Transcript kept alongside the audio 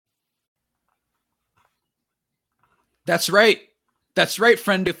That's right. That's right,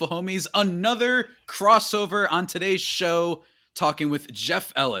 friend faithful homies. Another crossover on today's show, talking with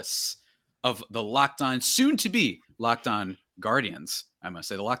Jeff Ellis of the Locked On, soon to be Locked On Guardians. I must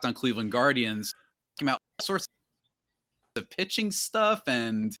say, the Locked On Cleveland Guardians, talking about all sorts of pitching stuff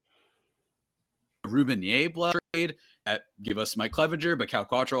and Ruben Niebla trade that give us Mike Clevenger, but Cal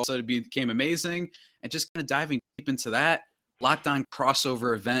Quantrill also became amazing. And just kind of diving deep into that Locked On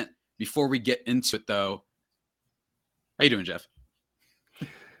crossover event. Before we get into it, though, how you doing, Jeff?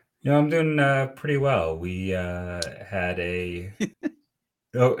 Yeah, I'm doing pretty well. We had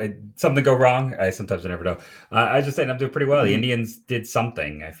something go wrong. I sometimes never know. I just said I'm doing pretty well. The Indians did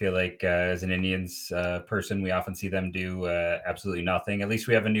something. I feel like as an Indians person, we often see them do absolutely nothing. At least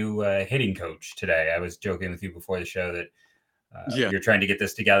we have a new hitting coach today. I was joking with you before the show that you're trying to get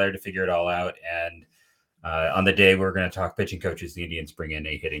this together to figure it all out. And on the day we're going to talk pitching coaches, the Indians bring in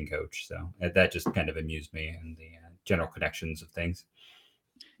a hitting coach. So that just kind of amused me and the general connections of things.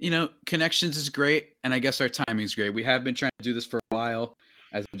 Connections is great, and I guess our timing is great. We have been trying to do this for a while,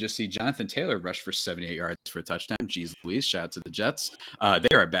 as we just see Jonathan Taylor rush for 78 yards for a touchdown. Jeez Louise, shout out to the Jets. They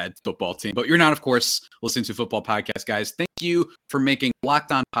are a bad football team, but you're not, of course, listening to a football podcast, guys. Thank you for making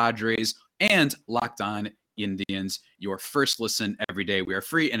Locked On Padres and Locked On Indians your first listen every day. We are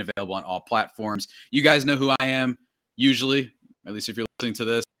free and available on all platforms. You guys know who I am, usually, at least if you're listening to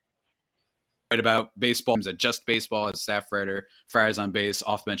this. About baseball, at Just Baseball as a staff writer, Friars on Base,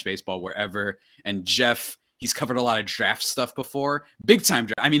 Off Bench Baseball, wherever. And Jeff, he's covered a lot of draft stuff before. Big time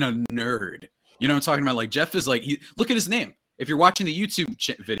draft. I mean, a nerd. You know what I'm talking about? Like, Jeff is like, look at his name. If you're watching the YouTube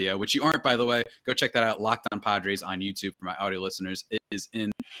video, which you aren't, by the way, go check that out. Locked On Padres on YouTube for my audio listeners. It is in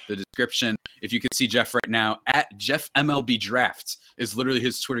the description. If you can see Jeff right now, at Jeff MLB Drafts is literally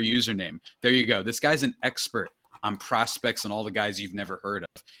his Twitter username. There you go. This guy's an expert on prospects and all the guys you've never heard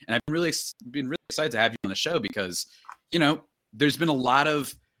of. And I've been really excited to have you on the show because, there's been a lot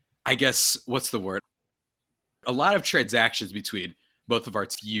of, I guess, what's the word? A lot of transactions between both of our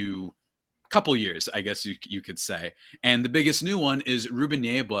couple years, I guess you could say. And the biggest new one is Ruben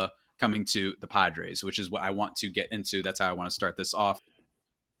Niebla coming to the Padres, which is what I want to get into. That's how I want to start this off.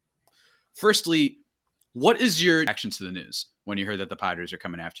 Firstly, what is your reaction to the news when you heard that the Padres are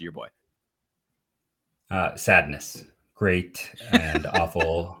coming after your boy? Sadness, great and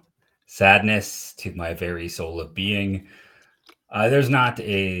awful sadness to my very soul of being. There's not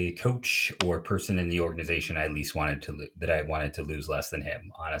a coach or person in the organization I least wanted to lose less than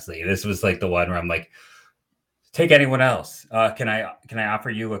him. Honestly, this was like the one where I'm like, take anyone else. Can I offer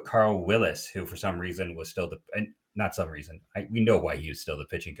you a Carl Willis, who for some reason was still we know why he was still the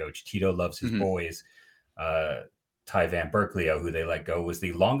pitching coach. Tito loves his boys. Ty Van Berkeley, who they let go, was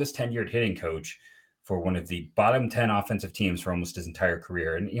the longest tenured hitting coach for one of the bottom 10 offensive teams for almost his entire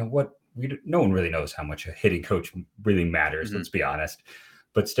career. And no one really knows how much a hitting coach really matters. Let's be honest.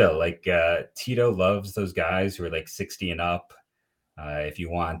 But still, like Tito loves those guys who are like 60 and up. If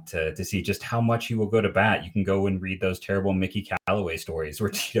you want to see just how much he will go to bat, you can go and read those terrible Mickey Callaway stories where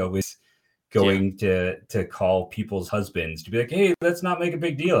Tito is going to call people's husbands to be like, hey, let's not make a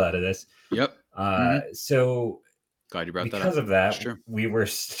big deal out of this. Yep. So glad you brought that up. Because of that, we were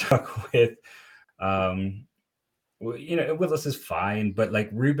stuck with Willis is fine, but like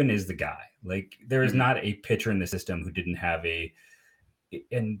Ruben is the guy. Like there is not a pitcher in the system who didn't have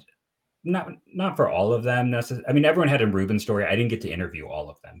and not for all of them necessarily. I mean, everyone had a Ruben story. I didn't get to interview all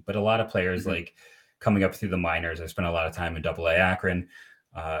of them, but a lot of players like coming up through the minors. I spent a lot of time in Double-A Akron.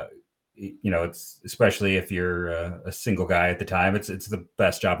 It's especially if you're a single guy at the time, it's the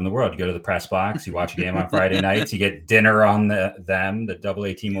best job in the world. You go to the press box, you watch a game on Friday nights, you get dinner on the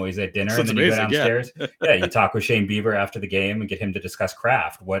Double-A team always at dinner, and then you go downstairs. Yeah, you talk with Shane Bieber after the game and get him to discuss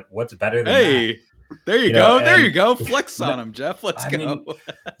craft. What's better than that? There you go. There you go. Flex on him, Jeff. Let's go.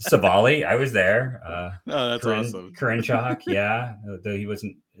 Savali, I was there. That's awesome. Karinchak, yeah, though he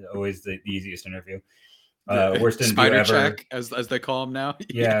wasn't always the easiest interview. Worst interview Spider ever, check, as they call him now.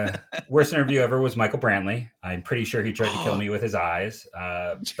 Yeah. Worst interview ever was Michael Brantley. I'm pretty sure he tried to kill me with his eyes.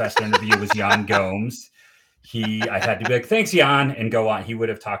 Best interview was Yan Gomes. I had to be like, thanks, Yan, and go on. He would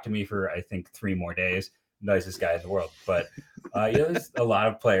have talked to me for, I think, 3 more days. Nicest guy in the world. But there's a lot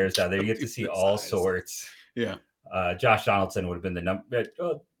of players out there. You get to see all sorts. Yeah. Josh Donaldson would have been the number.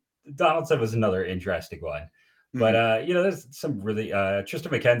 Donaldson was another interesting one. But, there's some really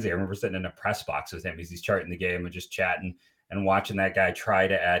Tristan McKenzie. I remember sitting in a press box with him as he's charting the game and just chatting and watching that guy try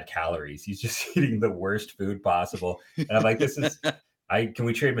to add calories. He's just eating the worst food possible. And I'm like, can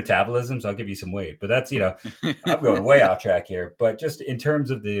we trade metabolisms? I'll give you some weight. But that's, I'm going way off track here. But just in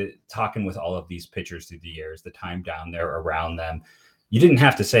terms of the talking with all of these pitchers through the years, the time down there around them, you didn't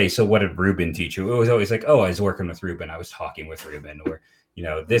have to say, so what did Ruben teach you? It was always like, oh, I was working with Ruben. I was talking with Ruben, or,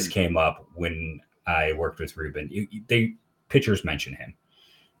 this came up when I worked with Ruben. Pitchers mention him.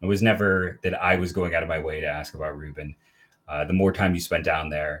 It was never that I was going out of my way to ask about Ruben. The more time you spent down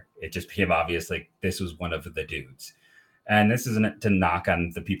there, it just became obvious, like, this was one of the dudes. And this isn't to knock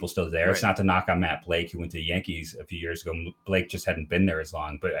on the people still there. Right. It's not to knock on Matt Blake, who went to the Yankees a few years ago. Blake just hadn't been there as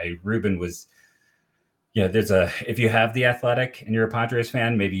long. But Ruben was, if you have The Athletic and you're a Padres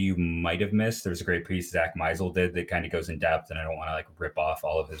fan, maybe you might have missed. There's a great piece Zach Meisel did that kind of goes in depth, and I don't want to rip off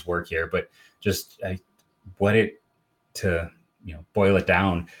all of his work here, but just to boil it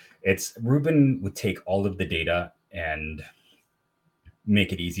down, it's Ruben would take all of the data and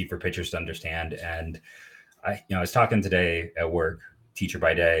make it easy for pitchers to understand. And I was talking today at work, teacher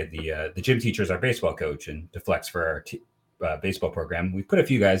by day, the gym teacher is our baseball coach, and to flex for our baseball program, we put a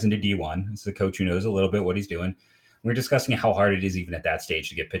few guys into D1. It's the coach who knows a little bit what he's doing. We're discussing how hard it is even at that stage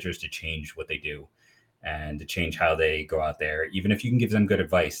to get pitchers to change what they do and to change how they go out there. Even if you can give them good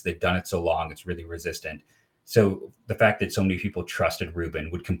advice, they've done it so long, it's really resistant. So the fact that so many people trusted Ruben,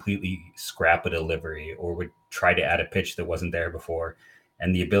 would completely scrap a delivery or would try to add a pitch that wasn't there before,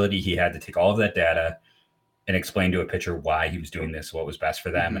 and the ability he had to take all of that data and explain to a pitcher why he was doing this, what was best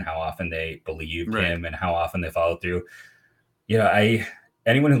for them, and how often they believed him and how often they followed through.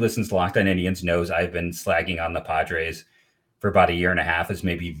 Anyone who listens to Locked On Indians knows I've been slagging on the Padres for about a year and a half as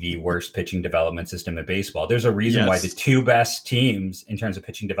maybe the worst pitching development system in baseball. There's a reason why the two best teams in terms of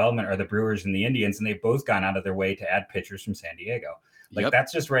pitching development are the Brewers and the Indians, and they've both gone out of their way to add pitchers from San Diego.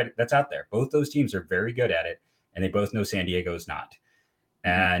 That's just right. That's out there. Both those teams are very good at it, and they both know San Diego is not.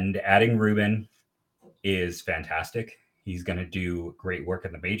 And adding Ruben is fantastic. He's going to do great work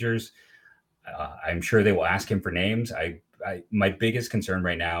in the majors. I'm sure they will ask him for names. My biggest concern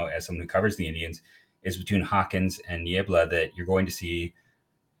right now, as someone who covers the Indians, is between Hawkins and Niebla, that you're going to see,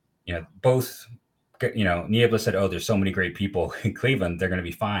 both, Niebla said, oh, there's so many great people in Cleveland, they're going to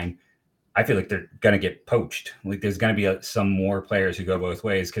be fine. I feel like they're going to get poached. Like, there's going to be some more players who go both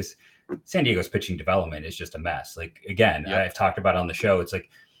ways, because San Diego's pitching development is just a mess. Like, again, I've talked about on the show, it's like,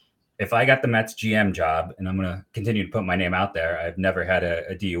 if I got the Mets GM job, and I'm going to continue to put my name out there, I've never had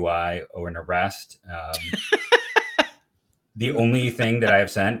a DUI or an arrest. The only thing that I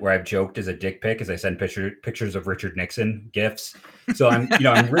have sent where I've joked is a dick pic is I send pictures of Richard Nixon gifts. So I'm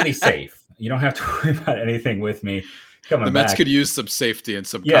really safe. You don't have to worry about anything with me coming back. The Mets could use some safety and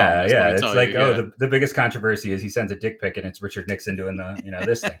some comments. Yeah. It's like, the biggest controversy is he sends a dick pic and it's Richard Nixon doing the,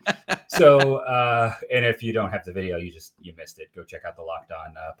 this thing. So, and if you don't have the video, you missed it. Go check out the Locked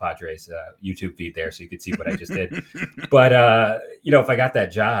On Padres YouTube feed there so you could see what I just did. But, if I got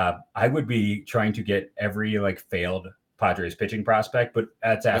that job, I would be trying to get every failed Padres pitching prospect, but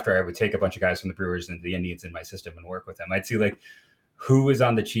that's after I would take a bunch of guys from the Brewers and the Indians in my system and work with them. I'd see who is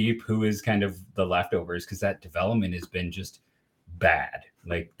on the cheap, who is kind of the leftovers, because that development has been just bad.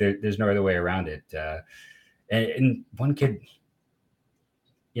 There's no other way around it. And one kid,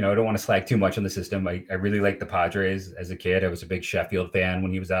 I don't want to slag too much on the system. I really liked the Padres as a kid. I was a big Sheffield fan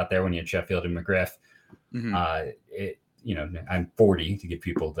when he was out there, when you had Sheffield and McGriff. I'm 40 to give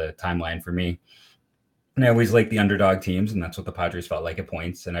people the timeline for me. And I always like the underdog teams, and that's what the Padres felt like at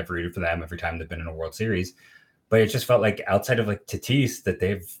points. And I've rooted for them every time they've been in a World Series. But it just felt like outside of Tatis that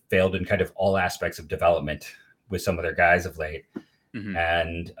they've failed in kind of all aspects of development with some of their guys of late.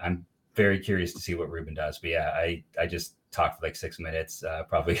 And I'm very curious to see what Ruben does. But yeah, I just talked for 6 minutes,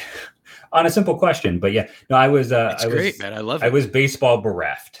 probably on a simple question. But yeah, no, I was great, man. I love it. I was baseball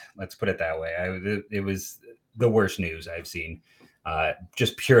bereft. Let's put it that way. It was the worst news I've seen.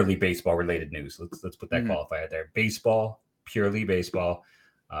 Just purely baseball related news. Let's put that qualifier there. Purely baseball.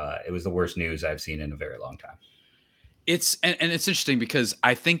 It was the worst news I've seen in a very long time. It's interesting because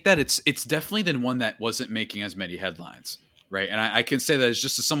I think that it's definitely the one that wasn't making as many headlines, right? And I can say that as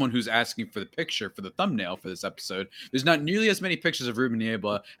just as someone who's asking for the picture for the thumbnail for this episode. There's not nearly as many pictures of Ruben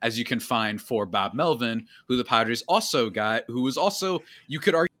Niebla as you can find for Bob Melvin, who the Padres also got, who was also, you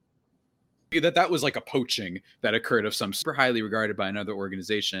could argue that was a poaching that occurred of some super highly regarded by another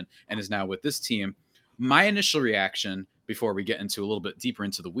organization and is now with this team. My initial reaction before we get into a little bit deeper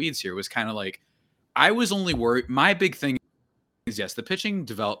into the weeds here was kind of I was only worried. My big thing is, yes, the pitching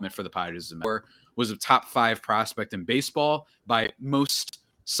development for the Padres was a top 5 prospect in baseball by most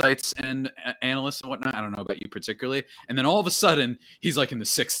sites and analysts and whatnot. I don't know about you particularly. And then all of a sudden he's in the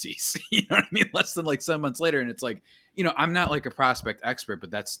 60s, you know what I mean? Less than 7 months later. And it's I'm not a prospect expert, but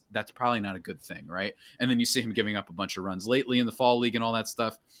that's probably not a good thing. Right. And then you see him giving up a bunch of runs lately in the fall league and all that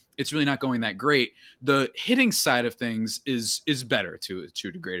stuff. It's really not going that great. The hitting side of things is better to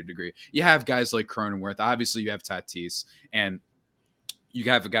a greater degree. You have guys like Cronenworth. Obviously you have Tatis, and you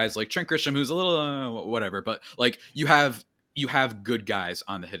have guys like Trent Grisham, who's a little whatever, but like you have good guys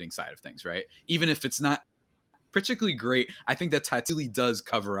on the hitting side of things, right? Even if it's not particularly great, I think that Tatilli does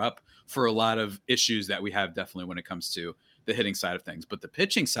cover up for a lot of issues that we have definitely when it comes to the hitting side of things. But the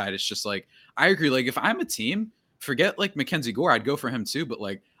pitching side, it's just like, I agree. Like if I'm a team, forget like Mackenzie Gore, I'd go for him too. But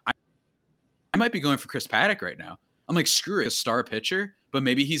like I might be going for Chris Paddock right now. I'm like, screw it, a star pitcher, but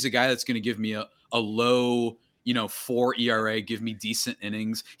maybe he's a guy that's going to give me a low, 4 ERA, give me decent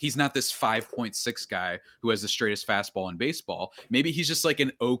innings. He's not this 5.6 guy who has the straightest fastball in baseball. Maybe he's just like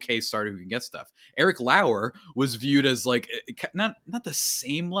an okay starter who can get stuff. Eric Lauer was viewed as like not the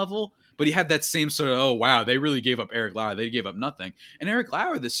same level, but he had that same sort of, oh wow, they really gave up Eric Lauer. They gave up nothing. And Eric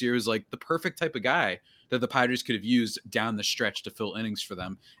Lauer this year is like the perfect type of guy that the Padres could have used down the stretch to fill innings for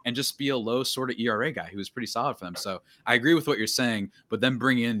them and just be a low sort of ERA guy who was pretty solid for them. So I agree with what you're saying, but then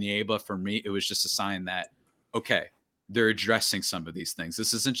bringing in Niebla, for me, it was just a sign that, okay, they're addressing some of these things.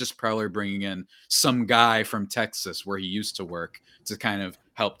 This isn't just Preller bringing in some guy from Texas where he used to work to kind of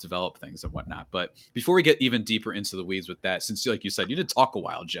help develop things and whatnot. But before we get even deeper into the weeds with that, since like you said, you did talk a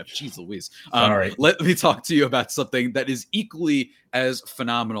while, Jeff, jeez Louise. Sorry. Let me talk to you about something that is equally as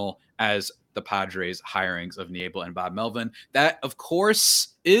phenomenal as the Padres hirings of Niebla and Bob Melvin. That, of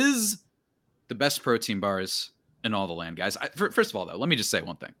course, is the best protein bars in all the land, guys. First of all, though, let me just say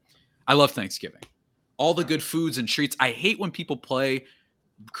one thing. I love Thanksgiving. All the good foods and treats. I hate when people play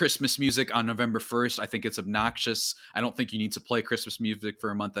Christmas music on November 1st. I think it's obnoxious. I don't think you need to play Christmas music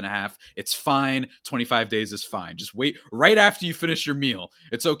for a month and a half. It's fine. 25 days is fine. Just wait right after you finish your meal.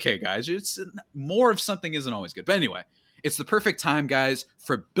 It's okay, guys. It's more of something isn't always good. But anyway, it's the perfect time, guys,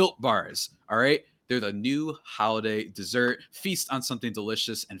 for Built Bars. All right. They're the new holiday dessert. Feast on something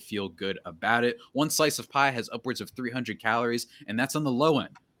delicious and feel good about it. One slice of pie has upwards of 300 calories, and that's on the low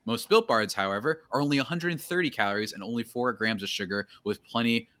end. Most Built Bars, however, are only 130 calories and only 4 grams of sugar with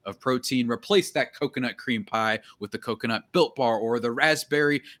plenty of protein. Replace that coconut cream pie with the coconut Built Bar or the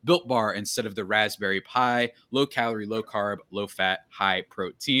raspberry Built Bar instead of the raspberry pie. Low calorie, low carb, low fat, high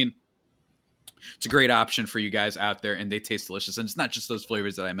protein. It's a great option for you guys out there, and they taste delicious. And it's not just those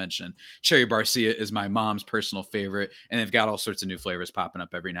flavors that I mentioned. Cherry Barcia is my mom's personal favorite, and they've got all sorts of new flavors popping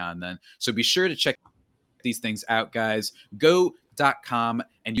up every now and then. So be sure to check these things out, guys. Go.com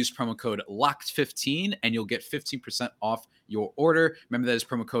and use promo code LOCKED15, and you'll get 15% off your order. Remember, that is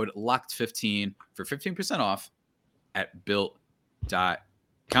promo code LOCKED15 for 15% off at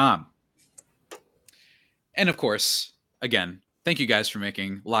built.com. And of course, again, thank you guys for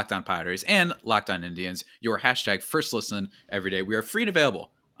making Locked On Padres and Locked On Indians your hashtag first listen every day. We are free and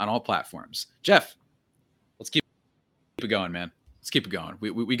available on all platforms. Jeff, let's keep it going, man. Let's keep it going.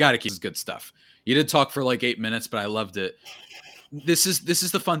 We got to keep this good stuff. You did talk for like 8 minutes, but I loved it. This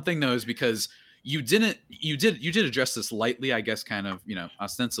is the fun thing though, is because you did address this lightly, I guess, kind of,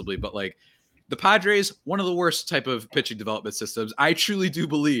 ostensibly, but like the Padres, one of the worst type of pitching development systems. I truly do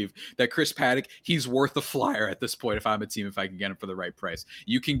believe that Chris Paddock, he's worth a flyer at this point if I'm a team, if I can get him for the right price.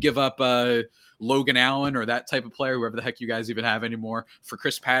 You can give up Logan Allen or that type of player, whoever the heck you guys even have anymore, for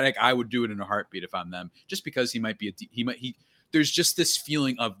Chris Paddock. I would do it in a heartbeat if I'm them, just because he might be there's just this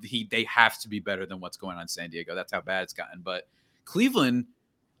feeling of they have to be better than what's going on in San Diego. That's how bad it's gotten. But Cleveland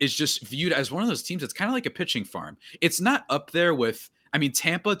is just viewed as one of those teams that's kind of like a pitching farm. It's not up there with,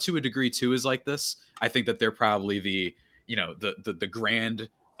 Tampa to a degree too is like this. I think that they're probably the grand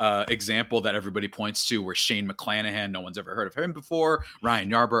example that everybody points to, where Shane McClanahan, no one's ever heard of him before, Ryan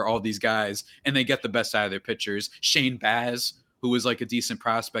Yarbrough, all these guys, and they get the best out of their pitchers. Shane Baz, who was like a decent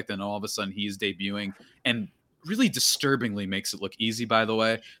prospect, and all of a sudden he's debuting and really disturbingly makes it look easy, by the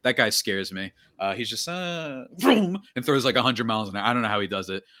way. That guy scares me. He's just vroom, and throws like 100 miles an hour. I don't know how he does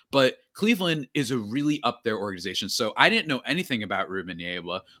it. But Cleveland is a really up there organization. So I didn't know anything about Ruben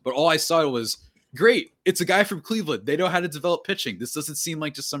Niebla, but all I saw was, great, it's a guy from Cleveland. They know how to develop pitching. This doesn't seem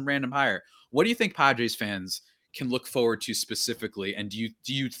like just some random hire. What do you think Padres fans can look forward to specifically? And do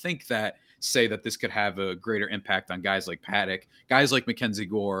you think that, say that this could have a greater impact on guys like Paddock, guys like Mackenzie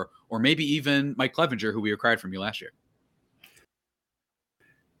Gore, or maybe even Mike Clevenger, who we acquired from you last year?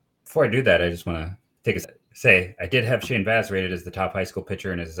 Before I do that, I just want to say I did have Shane Baz rated as the top high school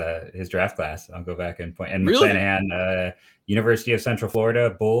pitcher in his draft class. I'll go back and point. And really? McClanahan, University of Central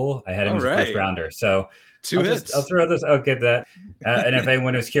Florida Bull. I had him as a first rounder. So I'll throw this. I'll get that. And if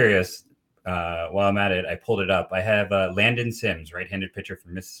anyone is curious, while I'm at it, I pulled it up. I have Landon Sims, right-handed pitcher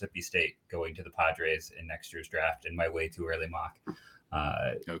from Mississippi State, going to the Padres in next year's draft in my way too early mock.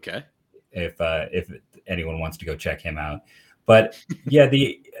 Okay. If anyone wants to go check him out. But yeah,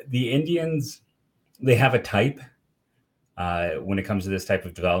 the Indians, they have a type when it comes to this type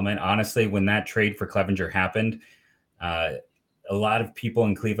of development. Honestly, when that trade for Clevenger happened, a a lot of people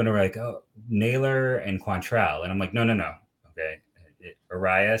in Cleveland are like, oh, Naylor and Quantrell. And I'm like, no. Okay.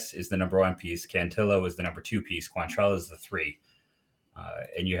 Arias is the number 1 piece. Cantillo is the number 2 piece. Quantrell is the 3.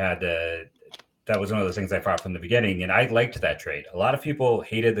 And you had that was one of those things I fought from the beginning. And I liked that trade. A lot of people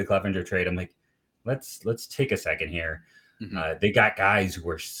hated the Clevenger trade. I'm like, let's take a second here. Mm-hmm. They got guys who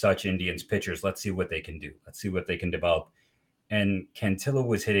were such Indians pitchers. Let's see what they can do. Let's see what they can develop. And Cantillo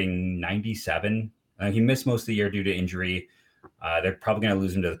was hitting 97. He missed most of the year due to injury. They're probably going to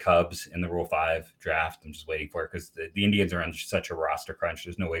lose him to the Cubs in the Rule 5 draft. I'm just waiting for it because the Indians are on such a roster crunch.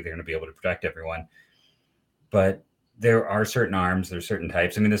 There's no way they're going to be able to protect everyone. But there are certain arms, there's certain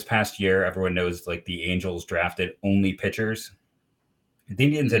types. I mean, this past year, everyone knows like the Angels drafted only pitchers. The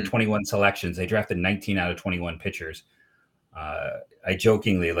Indians had 21 selections. They drafted 19 out of 21 pitchers. I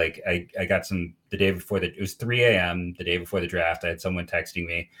jokingly, like, I got some the day before it was 3 a.m. the day before the draft. I had someone texting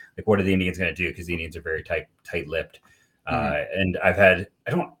me, like, what are the Indians going to do? Because the Indians are very tight-lipped. And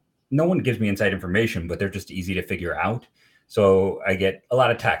no one gives me inside information, but they're just easy to figure out. So I get a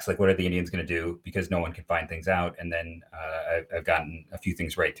lot of texts, like, what are the Indians going to do? Because no one can find things out. And then I've gotten a few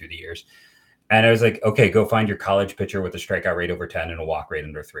things right through the years. And I was like, okay, go find your college pitcher with a strikeout rate over 10 and a walk rate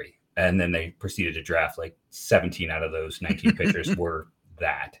under 3. And then they proceeded to draft like 17 out of those 19 pitchers were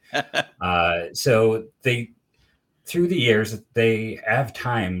that. So they, through the years, they have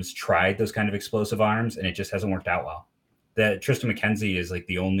times tried those kind of explosive arms, and it just hasn't worked out well. That Tristan McKenzie is like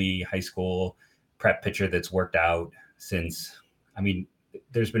the only high school prep pitcher that's worked out since, I mean,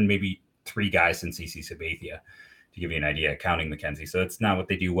 there's been maybe 3 guys since CC Sabathia, to give you an idea, counting McKenzie. So it's not what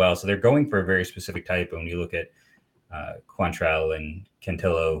they do well. So they're going for a very specific type. When you look at Quantrell and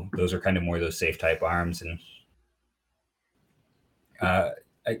Cantillo, those are kind of more those safe type arms. And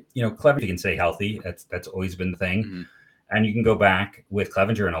Clevenger, you can stay healthy. That's always been the thing. Mm-hmm. And you can go back with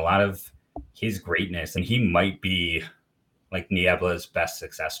Clevenger and a lot of his greatness, and he might be like Niebla's best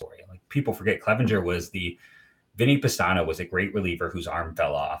success story. Like, people forget Clevenger was Vinny Pastana was a great reliever whose arm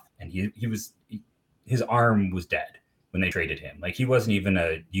fell off, and his arm was dead when they traded him. Like, he wasn't even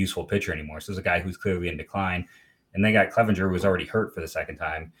a useful pitcher anymore. So it was a guy who's clearly in decline. And they got Clevenger, who was already hurt for the second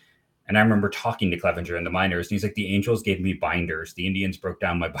time. And I remember talking to Clevenger in the minors, and he's like, the Angels gave me binders. The Indians broke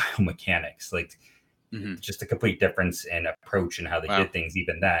down my biomechanics. Like, just a complete difference in approach and how they did things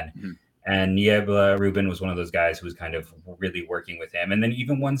even then. Mm-hmm. And Niebla Rubin was one of those guys who was kind of really working with him. And then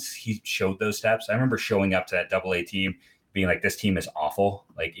even once he showed those steps, I remember showing up to that Double-A team being like, this team is awful.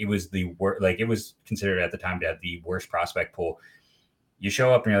 Like, it was the worst. Like, it was considered at the time to have the worst prospect pool. You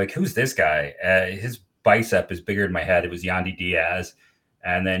show up and you're like, who's this guy? His bicep is bigger than my head. It was Yandy Diaz.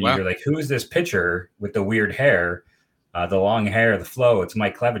 And then you're like, who is this pitcher with the weird hair, the long hair, the flow? It's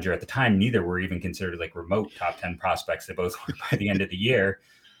Mike Clevenger. At the time, neither were even considered like remote top 10 prospects. They both were by the end of the year.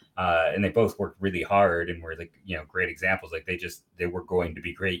 And they both worked really hard and were like, great examples. Like, they were going to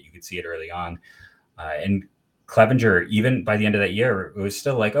be great. You could see it early on. And Clevenger, even by the end of that year, it was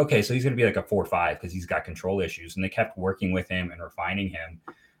still like, okay, so he's going to be like a 4-5 because he's got control issues. And they kept working with him and refining him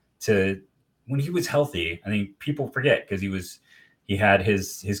to when he was healthy. I think people forget because he had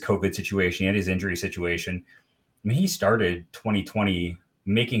his COVID situation, he had his injury situation. I mean, he started 2020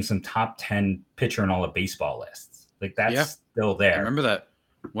 making some top 10 pitcher in all of baseball lists. Like, that's still there. I remember that.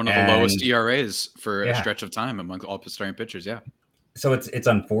 One of the lowest ERAs for a stretch of time among all starting pitchers. Yeah. So it's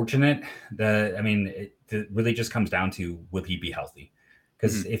unfortunate that, I mean, it really just comes down to, will he be healthy?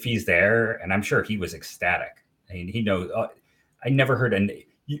 Because if he's there, and I'm sure he was ecstatic. I mean, he knows. I never heard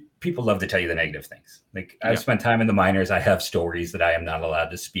people love to tell you the negative things. Like, I've spent time in the minors. I have stories that I am not allowed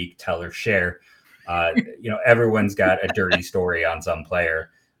to speak, tell, or share. Everyone's got a dirty story on some player.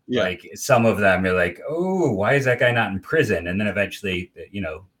 Yeah. Like, some of them are like, oh, why is that guy not in prison? And then eventually,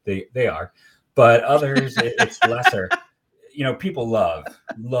 they are. But others, it's lesser. People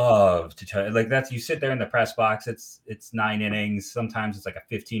love to tell, like, that's, you sit there in the press box. It's 9 innings. Sometimes it's like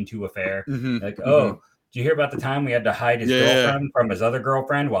a 15-2 affair. Like, oh, do you hear about the time we had to hide his girlfriend from his other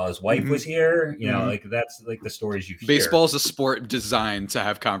girlfriend while his wife was here? Like, that's like the stories you hear. Baseball's a sport designed to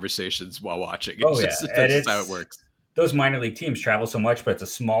have conversations while watching. That's how it works. Those minor league teams travel so much, but it's a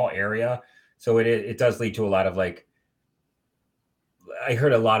small area. So it does lead to a lot of, like, I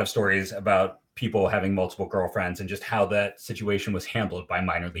heard a lot of stories about people having multiple girlfriends and just how that situation was handled by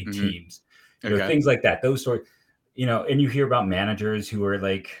minor league teams. Things like that. Those stories, and you hear about managers who are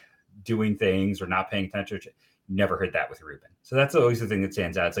like doing things or not paying attention. Never heard that with Rubin. So that's always the thing that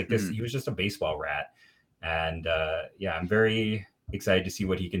stands out. It's like this, he was just a baseball rat. And I'm very excited to see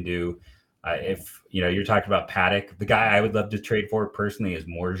what he can do. If you're talking about Paddock, the guy I would love to trade for personally is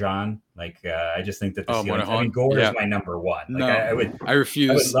Morjan. Like, I just think that Gore is my number one. Like, no, I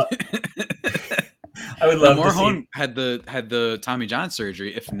refuse. I would love to see. Morejon had the Tommy John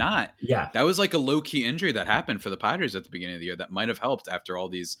surgery. If not, Yeah, that was like a low key injury that happened for the Padres at the beginning of the year that might have helped after all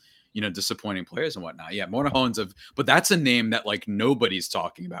these disappointing players and whatnot. Yeah, Morejon's but that's a name that like nobody's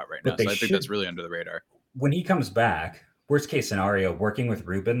talking about right now. but So I think that's really under the radar. When he comes back, worst case scenario, working with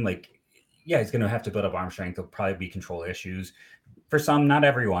Ruben, like, yeah, he's going to have to build up arm strength. There'll probably be control issues for some, not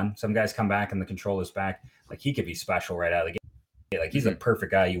everyone. Some guys come back and the control is back. Like, he could be special right out of the gate. Like, he's a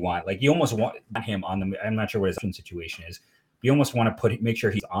perfect guy you want. Like, you almost want him on the. I'm not sure what his situation is. You almost want to make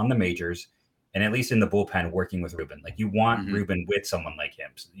sure he's on the majors and at least in the bullpen working with Ruben. Like, you want Ruben with someone like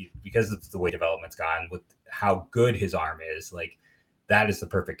him because of the way development's gone, with how good his arm is. Like, that is the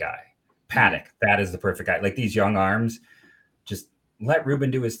perfect guy. Paddock, that is the perfect guy. Like, these young arms, just let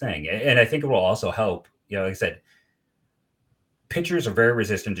Ruben do his thing. And I think it will also help. Like I said, pitchers are very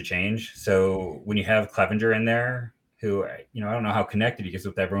resistant to change. So when you have Clevenger in there, who, I don't know how connected he gets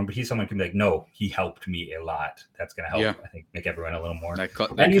with everyone, but he's someone who can be like, no, he helped me a lot. That's going to help, I think, make everyone a little more.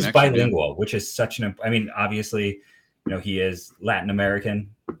 And he's bilingual, which is such obviously, he is Latin American.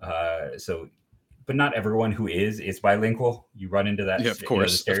 But not everyone who is bilingual. You run into that, of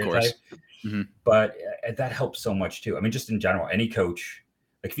course, stereotype. But that helps so much too. I mean, just in general, any coach,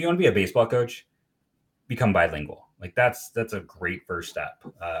 like if you want to be a baseball coach, become bilingual. Like that's a great first step,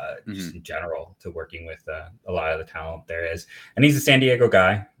 just in general, to working with a lot of the talent there is. And he's a San Diego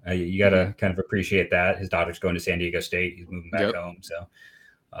guy. You got to kind of appreciate that. His daughter's going to San Diego State. He's moving back home. So,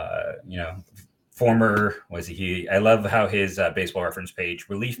 I love how his Baseball Reference page,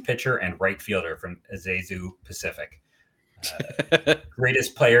 relief pitcher and right fielder from Azazu Pacific.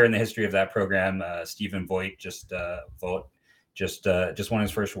 Greatest player in the history of that program, Stephen Vogt, just won his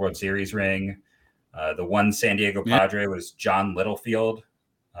first World Series ring. The one San Diego Padre was John Littlefield,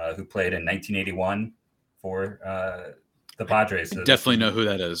 who played in 1981 for the Padres. So definitely know who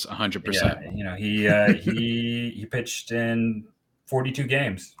that is, 100%. Yeah, he pitched in 42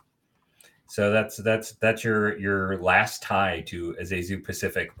 games. So that's your last tie to Azazu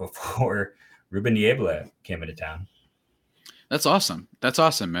Pacific before Ruben Niebla came into town. That's awesome. That's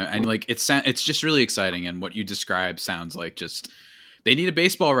awesome, man. And like it's just really exciting. And what you describe sounds like just they need a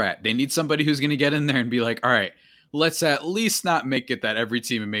baseball rat. They need somebody who's going to get in there and be like, all right, let's at least not make it that every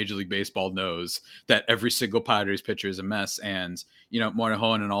team in Major League Baseball knows that every single Padres pitcher is a mess. And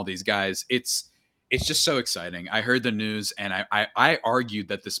Morejon and all these guys, it's just so exciting. I heard the news and I argued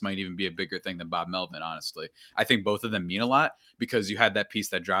that this might even be a bigger thing than Bob Melvin, honestly. I think both of them mean a lot because you had that piece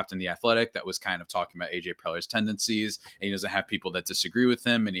that dropped in The Athletic that was kind of talking about AJ Preller's tendencies, and he doesn't have people that disagree with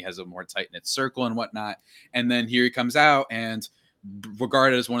him, and he has a more tight-knit circle and whatnot. And then here he comes out and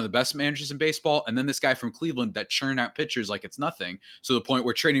regarded as one of the best managers in baseball. And then this guy from Cleveland that churn out pitchers like it's nothing. So the point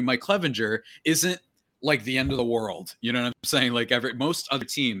where trading Mike Clevenger isn't like the end of the world. You know what I'm saying? Like most other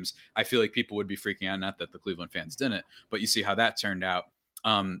teams, I feel like people would be freaking out. Not that the Cleveland fans didn't, but you see how that turned out.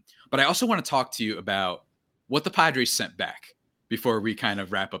 But I also want to talk to you about what the Padres sent back before we kind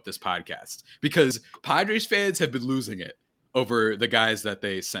of wrap up this podcast, because Padres fans have been losing it over the guys that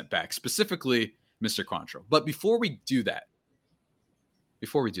they sent back, specifically Mr. Quantrill. But before we do that,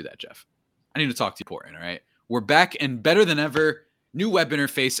 Jeff, I need to talk to you important. All right. We're back and better than ever. New web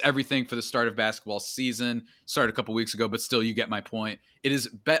interface, everything for the start of basketball season. Started a couple weeks ago, but still, you get my point. It is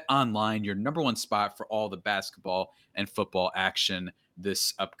Bet Online, your number one spot for all the basketball and football action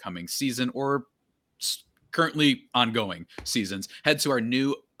this upcoming season or currently ongoing seasons. Head to our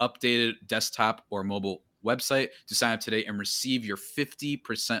new updated desktop or mobile website to sign up today and receive your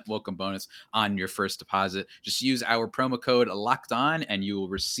 50% welcome bonus on your first deposit. Just use our promo code Locked On and you will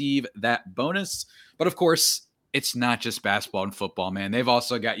receive that bonus. But of course, it's not just basketball and football, man. They've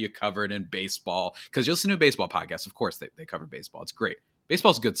also got you covered in baseball, because you'll listen to a baseball podcast. Of course, they cover baseball. It's great.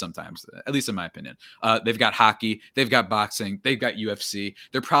 Baseball's good sometimes, at least in my opinion. They've got hockey. They've got boxing. They've got UFC.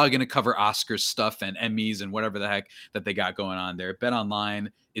 They're probably going to cover Oscars stuff and Emmys and whatever the heck that they got going on there. Bet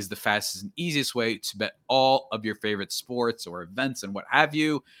Online is the fastest and easiest way to bet all of your favorite sports or events and what have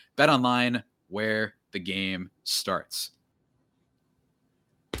you. Bet Online, where the game starts.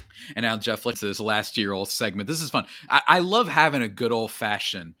 And now, Jeff, let's do this last year-old segment. This is fun. I love having a good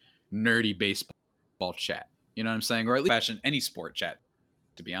old-fashioned nerdy baseball chat. You know what I'm saying? Or at least fashion any sport chat,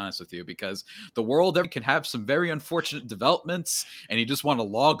 to be honest with you, because the world can have some very unfortunate developments and you just want to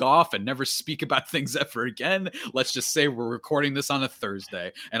log off and never speak about things ever again. Let's just say we're recording this on a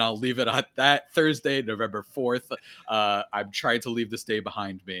Thursday, and I'll leave it at that. Thursday, November 4th. I'm trying to leave this day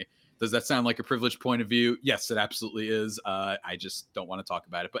behind me. Does that sound like a privileged point of view? Yes, it absolutely is. I just don't want to talk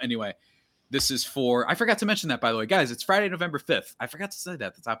about it. But anyway, this is I forgot to mention that, by the way. Guys, it's Friday, November 5th. I forgot to say that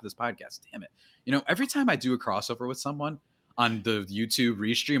at the top of this podcast. Damn it. Every time I do a crossover with someone on the YouTube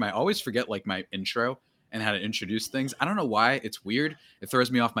restream, I always forget like my intro. and how to introduce things. I don't know why. It's weird. It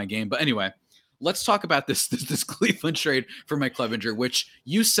throws me off my game. But anyway, let's talk about this Cleveland trade for Mike Clevenger, which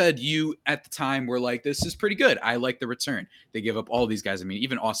you said you at the time were like, this is pretty good. I like the return. They give up all these guys. I mean,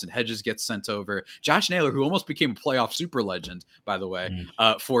 even Austin Hedges gets sent over. Josh Naylor, who almost became a playoff super legend, by the way,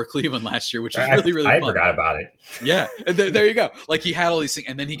 for Cleveland last year, which was really, really fun. I forgot about it. Yeah, there you go. Like, he had all these things,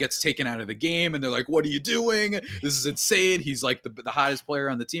 and then he gets taken out of the game, and they're like, what are you doing? This is insane. He's like the hottest player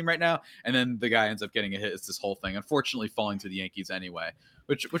on the team right now. And then the guy ends up getting a hit. It's this whole thing, unfortunately falling to the Yankees anyway,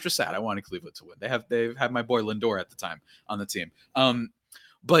 which was sad. I wanted Cleveland to win. They've had my boy Lindor at the time on the team.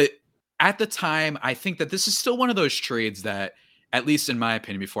 But at the time, I think that this is still one of those trades that, at least in my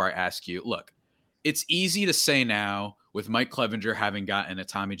opinion, before I ask you, look, it's easy to say now with Mike Clevenger having gotten a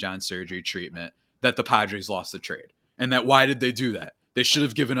Tommy John surgery treatment that the Padres lost the trade. And that why did they do that? They should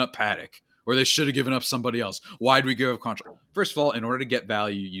have given up Paddock, or they should have given up somebody else. Why did we give up Quantrill? First of all, in order to get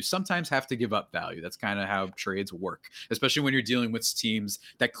value, you sometimes have to give up value. That's kind of how trades work, especially when you're dealing with teams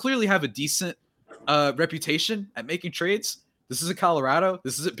that clearly have a decent reputation at making trades. This isn't Colorado.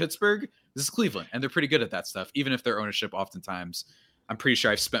 This isn't Pittsburgh. This is Cleveland, and they're pretty good at that stuff, even if their ownership oftentimes, I'm pretty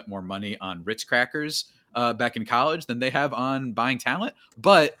sure I've spent more money on Ritz crackers back in college than they have on buying talent.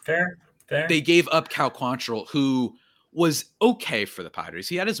 But Fair. They gave up Cal Quantrill, who was okay for the Padres.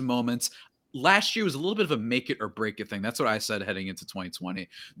 He had his moments. Last year was a little bit of a make it or break it thing. That's what I said heading into 2020.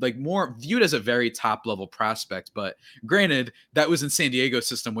 Like, more viewed as a very top level prospect, but granted, that was in San Diego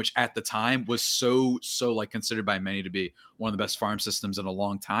system, which at the time was so like considered by many to be one of the best farm systems in a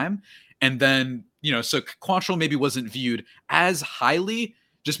long time. And then, so Quantrill maybe wasn't viewed as highly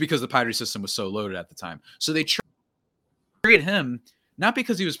just because the Padres system was so loaded at the time. So they traded him, not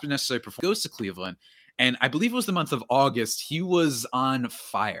because he was necessarily performing. Goes to Cleveland, and I believe it was the month of August. He was on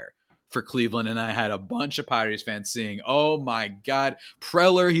fire for Cleveland, and I had a bunch of Padres fans saying, oh my God,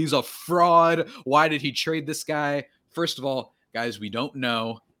 Preller, he's a fraud. Why did he trade this guy? First of all, guys, we don't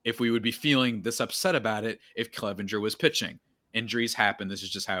know if we would be feeling this upset about it if Clevenger was pitching. Injuries happen. This is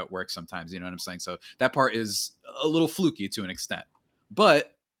just how it works sometimes. You know what I'm saying? So that part is a little fluky to an extent.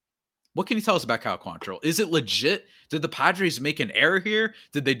 But what can you tell us about Cal Quantrill? Is it legit? Did the Padres make an error here?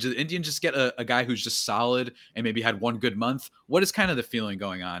 Did the Indians just get a guy who's just solid and maybe had one good month? What is kind of the feeling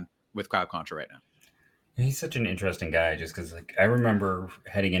going on with Cal Quantrill right now? He's such an interesting guy just because, like, I remember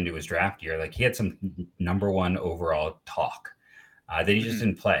heading into his draft year, like, he had some number one overall talk that he just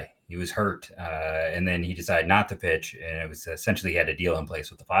didn't play. He was hurt, and then he decided not to pitch, and it was essentially he had a deal in place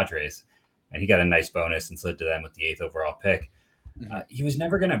with the Padres, and he got a nice bonus and slid to them with the 8th overall pick. He was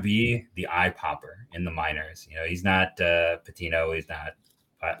never going to be the eye popper in the minors. He's not Patino. He's not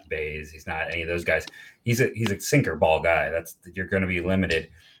Bays. He's not any of those guys. He's a sinker ball guy. You're going to be limited.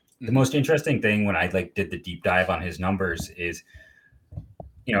 The most interesting thing when I did the deep dive on his numbers is,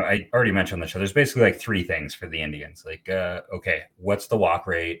 I already mentioned on the show, there's basically like 3 things for the Indians. Like, okay, what's the walk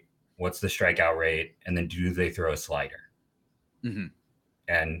rate? What's the strikeout rate? And then do they throw a slider?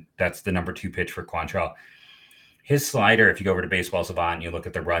 And that's the number 2 pitch for Quantrill. His slider, if you go over to Baseball Savant and you look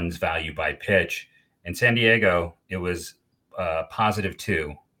at the runs value by pitch, in San Diego, it was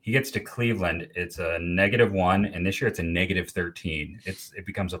 +2. He gets to Cleveland, it's a -1, and this year it's a -13. It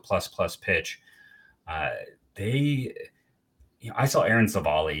becomes a plus pitch. I saw Aaron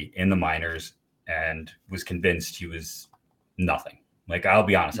Savali in the minors and was convinced he was nothing. Like, I'll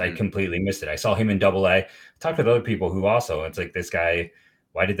be honest, I completely missed it. I saw him in AA. Talked with other people who also, it's like, this guy,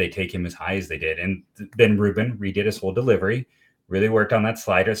 why did they take him as high as they did? And Ben Rubin redid his whole delivery, really worked on that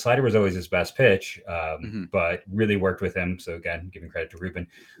slider. Slider was always his best pitch, but really worked with him. So again, giving credit to Rubin.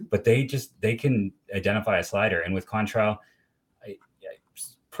 But they can identify a slider. And with Quantrill,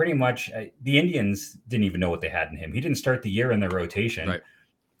 pretty much the Indians didn't even know what they had in him. He didn't start the year in their rotation. Right.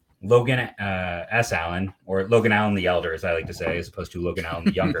 Logan S. Allen, or Logan Allen the Elder, as I like to say, as opposed to Logan Allen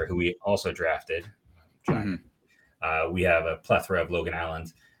the Younger, who we also drafted. We have a plethora of Logan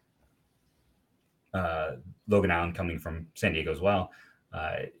Allens. Logan Allen coming from San Diego as well.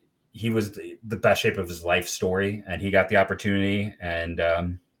 He was the best shape of his life story, and he got the opportunity,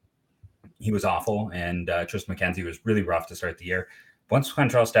 and he was awful. And Tristan McKenzie was really rough to start the year. Once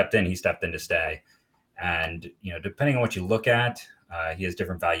Quantrill stepped in, he stepped in to stay. And, depending on what you look at, he has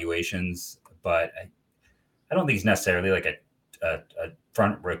different valuations, but I don't think he's necessarily like a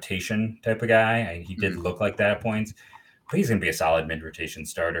front rotation type of guy. He did look like that at points, but he's going to be a solid mid-rotation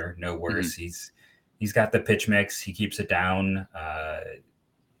starter. No worse. He's got the pitch mix. He keeps it down.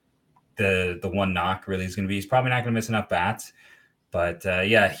 The one knock really is going to be, he's probably not going to miss enough bats, but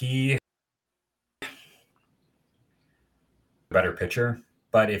he better pitcher.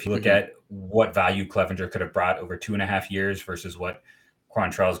 But if you look at what value Clevenger could have brought over 2.5 years versus what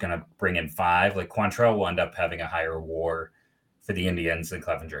Quantrill is going to bring in 5. Like Quantrill will end up having a higher WAR for the Indians than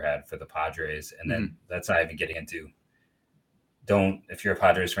Clevenger had for the Padres. And then that's not even getting into. If you're a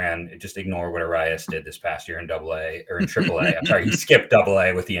Padres fan, just ignore what Arias did this past year in AA or in AAA. I'm sorry, he skipped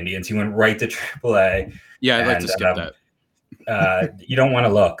AA with the Indians. He went right to AAA. Yeah, I'd like to skip that. You don't want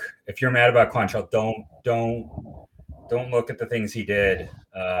to look. If you're mad about Quantrill, don't look at the things he did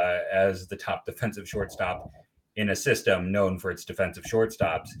as the top defensive shortstop in a system known for its defensive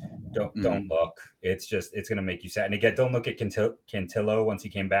shortstops. Don't look. It's going to make you sad. And again, don't look at Cantillo once he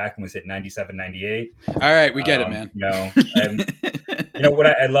came back and was at 97, 98. All right, we get it, man. What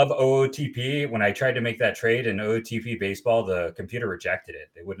I love OOTP. When I tried to make that trade in OOTP baseball, the computer rejected it.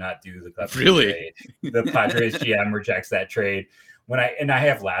 They would not do the trade. The Padres GM rejects that trade. I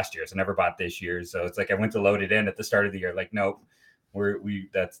have last year's, I never bought this year. So it's like I went to load it in at the start of the year. Like, nope.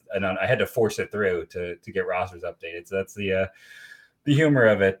 I had to force it through to get rosters updated. So that's the humor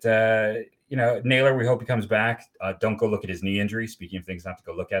of it. Naylor, we hope he comes back. Don't go look at his knee injury. Speaking of things not to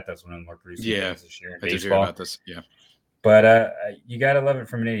go look at, that's one of the more gruesome things this year in baseball. Hear about this. Yeah. But you got to love it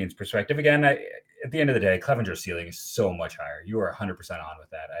from an Indians perspective. Again, at the end of the day, Clevenger's ceiling is so much higher. You are 100% on with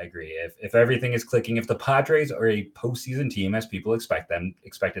that. I agree. If everything is clicking, if the Padres are a postseason team as people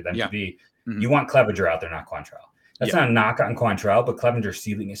expected them to be, you want Clevenger out there, not Quantrill. That's not a knock on Quantrill, but Clevenger's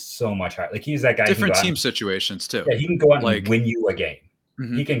ceiling is so much higher. Like he's that guy. Different team situations too. Yeah, he can go out and win you a game.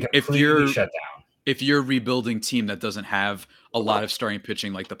 He can completely shut down. If you're a rebuilding team that doesn't have a lot of starting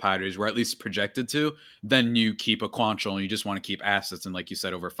pitching like the Padres were at least projected to, then you keep a Quantrill and you just want to keep assets. And like you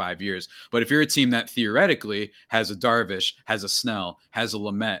said, over 5 years. But if you're a team that theoretically has a Darvish, has a Snell, has a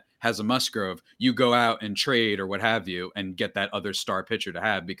Lamet, has a Musgrove, you go out and trade or what have you and get that other star pitcher to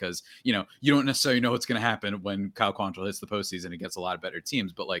have because, you don't necessarily know what's going to happen when Kyle Quantrill hits the postseason against a lot of better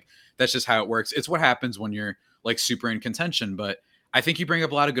teams. But like, that's just how it works. It's what happens when you're like super in contention. But I think you bring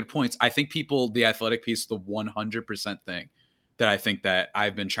up a lot of good points. I think the athletic piece, the 100% thing that I think that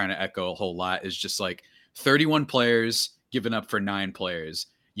I've been trying to echo a whole lot is just like 31 players given up for 9 players.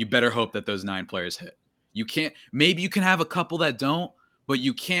 You better hope that those 9 players hit. Maybe you can have a couple that don't, but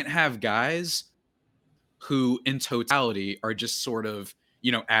you can't have guys who in totality are just sort of,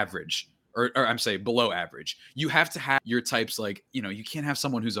 average or I'm saying below average. You have to have your types like, you can't have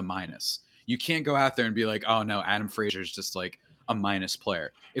someone who's a minus. You can't go out there and be like, oh no, Adam Frazier's just like a minus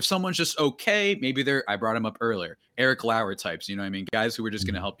player. If someone's just okay, maybe I brought him up earlier, Eric Lauer types, guys who are just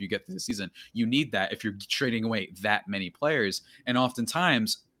going to help you get through the season. You need that if you're trading away that many players. And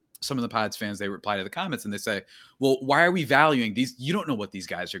oftentimes some of the Pods fans, they reply to the comments and they say, well, why are we valuing these? You don't know what these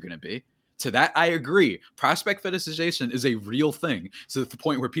guys are going to be. To that, I agree. Prospect fetishization is a real thing. So at the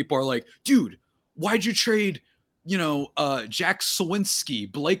point where people are like, dude, why'd you trade Jack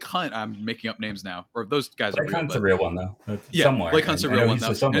Sawinski, Blake Hunt. I'm making up names now, or those guys Blake are real. Hunt's a real one though. Somewhere. Blake Hunt's a real one though.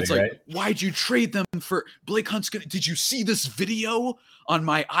 And it's like, right? Why'd you trade them for Blake Hunt's did you see this video on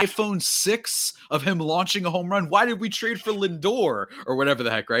my iPhone 6 of him launching a home run? Why did we trade for Lindor or whatever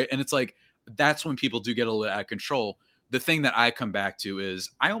the heck, right? And it's like, that's when people do get a little out of control. The thing that I come back to is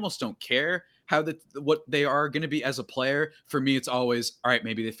I almost don't care what they are going to be as a player. For me, it's always, all right,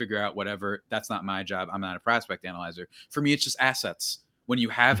 maybe they figure out whatever. That's not my job. I'm not a prospect analyzer. For me, it's just assets. When you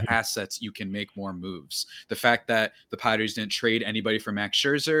have assets, you can make more moves. The fact that the Padres didn't trade anybody for Max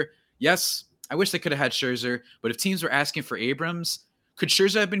Scherzer, yes, I wish they could have had Scherzer, but if teams were asking for Abrams, could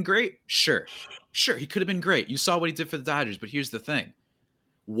Scherzer have been great? Sure, he could have been great. You saw what he did for the Dodgers, but here's the thing.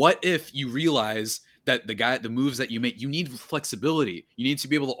 What if you realize that the moves that you make, you need flexibility. You need to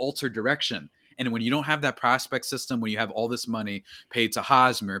be able to alter direction. And when you don't have that prospect system, when you have all this money paid to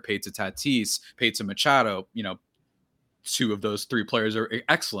Hosmer, paid to Tatis, paid to Machado, 2 of those 3 players are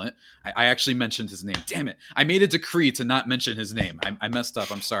excellent. I actually mentioned his name. Damn it. I made a decree to not mention his name. I messed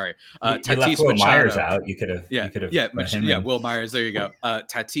up. I'm sorry. Tatis, Will Machado. Myers out. You could have. Will Myers. There you go.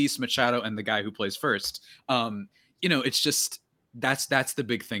 Tatis, Machado, and the guy who plays first. It's just, that's the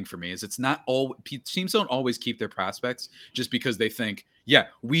big thing for me is it's not all teams don't always keep their prospects just because they think, yeah,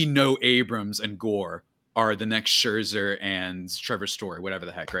 we know Abrams and Gore are the next Scherzer and Trevor Story, whatever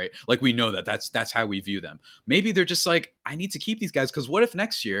the heck, right? Like we know that's how we view them. Maybe they're just like, I need to keep these guys because what if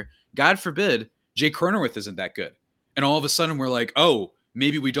next year, God forbid, Jay Cronenworth isn't that good. And all of a sudden we're like, oh,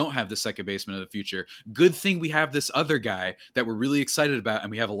 maybe we don't have the second baseman of the future. Good thing we have this other guy that we're really excited about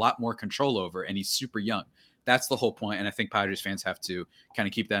and we have a lot more control over and he's super young. That's the whole point. And I think Padres fans have to kind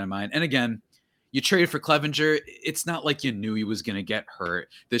of keep that in mind. And again, you traded for Clevenger. It's not like you knew he was going to get hurt.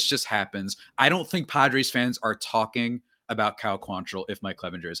 This just happens. I don't think Padres fans are talking about Kyle Quantrill if Mike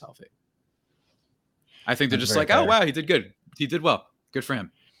Clevenger is healthy. I think they're just like, oh, wow, he did good. He did well. Good for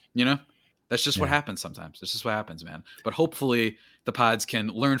him. That's just what happens sometimes. That's just what happens, man. But hopefully the pods can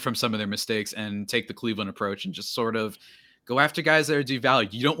learn from some of their mistakes and take the Cleveland approach and just sort of go after guys that are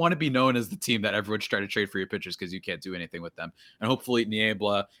devalued. You don't want to be known as the team that everyone's trying to trade for your pitchers because you can't do anything with them. And hopefully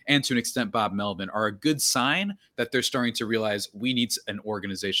Niebla and to an extent Bob Melvin are a good sign that they're starting to realize we need an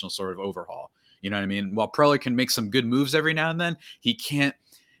organizational sort of overhaul. You know what I mean? While Preller can make some good moves every now and then, he can't.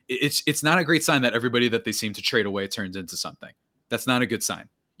 It's not a great sign that everybody that they seem to trade away turns into something. That's not a good sign.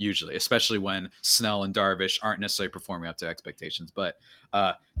 Usually, especially when Snell and Darvish aren't necessarily performing up to expectations. But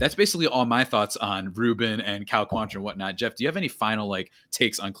that's basically all my thoughts on Ruben and Cal Quantrill and whatnot. Jeff, do you have any final like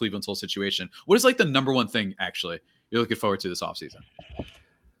takes on Cleveland's whole situation? What is like the number one thing actually you're looking forward to this offseason?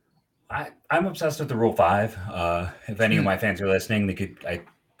 I'm obsessed with the Rule 5. If any of my fans are listening, they could.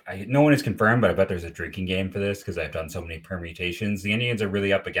 No one is confirmed, but I bet there's a drinking game for this because I've done so many permutations. The Indians are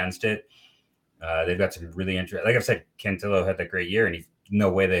really up against it. They've got some really interesting. Like I've said, Cantillo had that great year, and he's no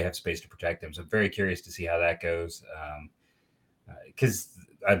way they have space to protect him. So I'm very curious to see how that goes. Because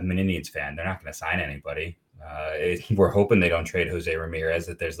I'm an Indians fan. They're not going to sign anybody. We're hoping they don't trade Jose Ramirez,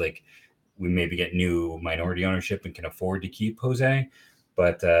 that there's like, we maybe get new minority ownership and can afford to keep Jose.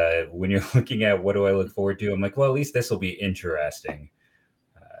 But when you're looking at what do I look forward to, I'm like, well, at least this will be interesting.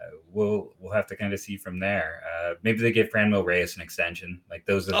 We'll have to kind of see from there. Maybe they give Franmil Reyes an extension. Like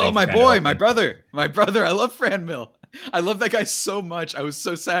those are my boy, my brother. I love Franmil. I love that guy so much. I was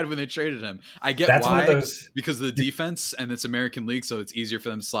so sad when they traded him. I get that's why, because of the defense and it's American League, so it's easier for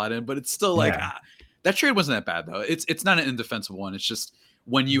them to slot in. But it's still like that trade wasn't that bad though. It's not an indefensible one. It's just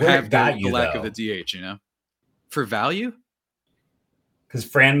when you have the lack of the DH, for value. Because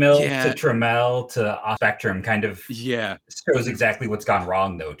Franmil to Trammell to Spectrum kind of shows exactly what's gone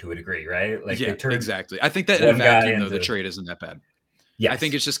wrong, though, to a degree, right? Like exactly. I think that in a vacuum, though, the trade isn't that bad. Yeah, I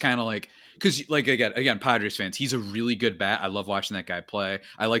think it's just kind of like because, like again, Padres fans, he's a really good bat. I love watching that guy play.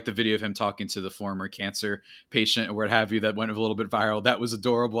 I like the video of him talking to the former cancer patient or what have you that went a little bit viral. That was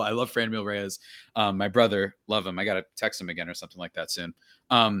adorable. I love Franmil Reyes. My brother, love him. I got to text him again or something like that soon.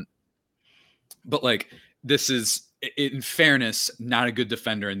 But like this is. In fairness, not a good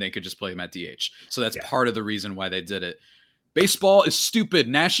defender, and they could just play him at DH. So that's part of the reason why they did it. Baseball is stupid.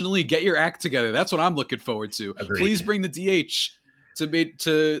 National League, get your act together. That's what I'm looking forward to. Agreed. Please bring the DH to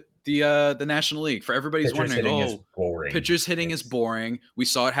the National League. For everybody's wondering, pitchers hitting is boring. We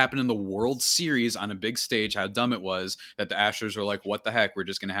saw it happen in the World Series on a big stage, how dumb it was that the Astros were like, what the heck? We're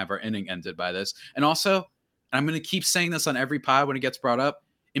just going to have our inning ended by this. And also, I'm going to keep saying this on every pod when it gets brought up,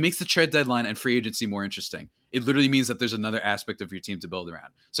 it makes the trade deadline and free agency more interesting. It literally means that there's another aspect of your team to build around.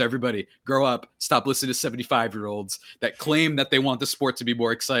 So everybody grow up, stop listening to 75-year-olds that claim that they want the sport to be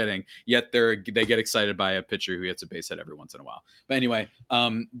more exciting, yet they get excited by a pitcher who hits a base hit every once in a while. But anyway,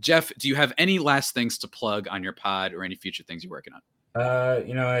 Jeff, do you have any last things to plug on your pod or any future things you're working on?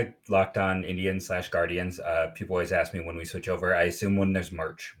 I locked on Indians / Guardians. People always ask me when we switch over. I assume when there's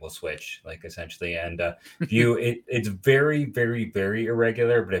merch, we'll switch, like essentially. And it's very, very, very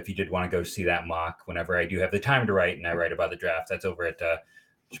irregular. But if you did want to go see that mock, whenever I do have the time to write, and I write about the draft, that's over at.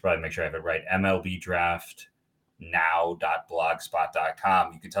 Should probably make sure I have it right.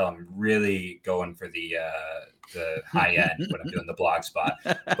 MLBDraftNow.blogspot.com. You can tell I'm really going for the high end when I'm doing the blog spot,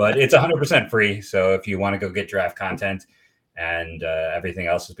 but it's 100% free. So if you want to go get draft content. And everything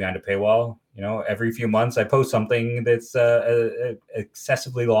else is behind a paywall. Every few months I post something that's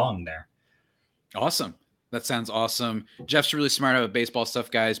excessively long there. Awesome. That sounds awesome. Jeff's really smart about baseball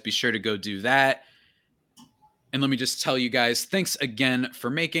stuff, guys. Be sure to go do that. And let me just tell you guys, thanks again for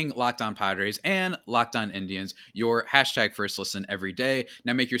making Locked On Padres and Locked On Indians your hashtag first listen every day.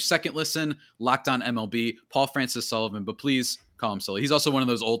 Now make your second listen Locked On MLB, Paul Francis Sullivan, but please call him Sully. He's also one of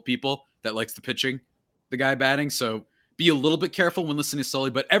those old people that likes the pitching, the guy batting. So be a little bit careful when listening to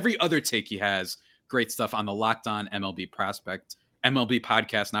Sully, but every other take he has, great stuff on the Locked On MLB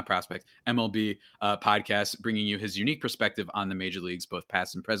podcast, not prospect, MLB podcast, bringing you his unique perspective on the major leagues, both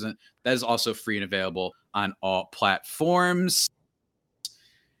past and present. That is also free and available on all platforms.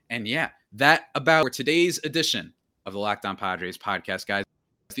 And that about for today's edition of the Locked On Padres podcast, guys.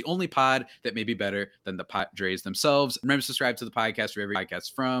 It's the only pod that may be better than the Padres themselves. Remember to subscribe to the podcast wherever you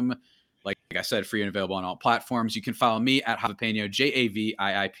podcast from. Like I said, free and available on all platforms. You can follow me at Javipeno,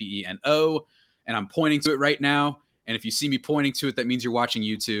 JAVIIPENO, and I'm pointing to it right now. And if you see me pointing to it, that means you're watching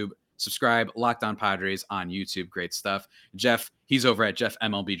YouTube. Subscribe, Locked On Padres on YouTube. Great stuff. Jeff, he's over at Jeff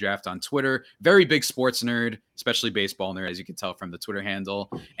MLB Draft on Twitter. Very big sports nerd, especially baseball nerd, as you can tell from the Twitter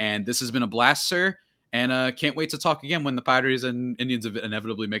handle. And this has been a blast, sir. And can't wait to talk again when the Padres and Indians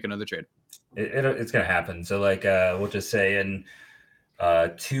inevitably make another trade. It's going to happen. So, we'll just say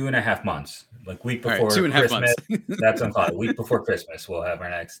 2.5 months, like week All right, before 2.5 Christmas. months. That's on clock. Week before Christmas, we'll have our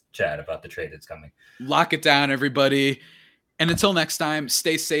next chat about the trade that's coming. Lock it down, everybody. And until next time,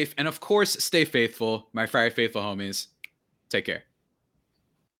 stay safe. And of course, stay faithful, my Friday Faithful homies. Take care.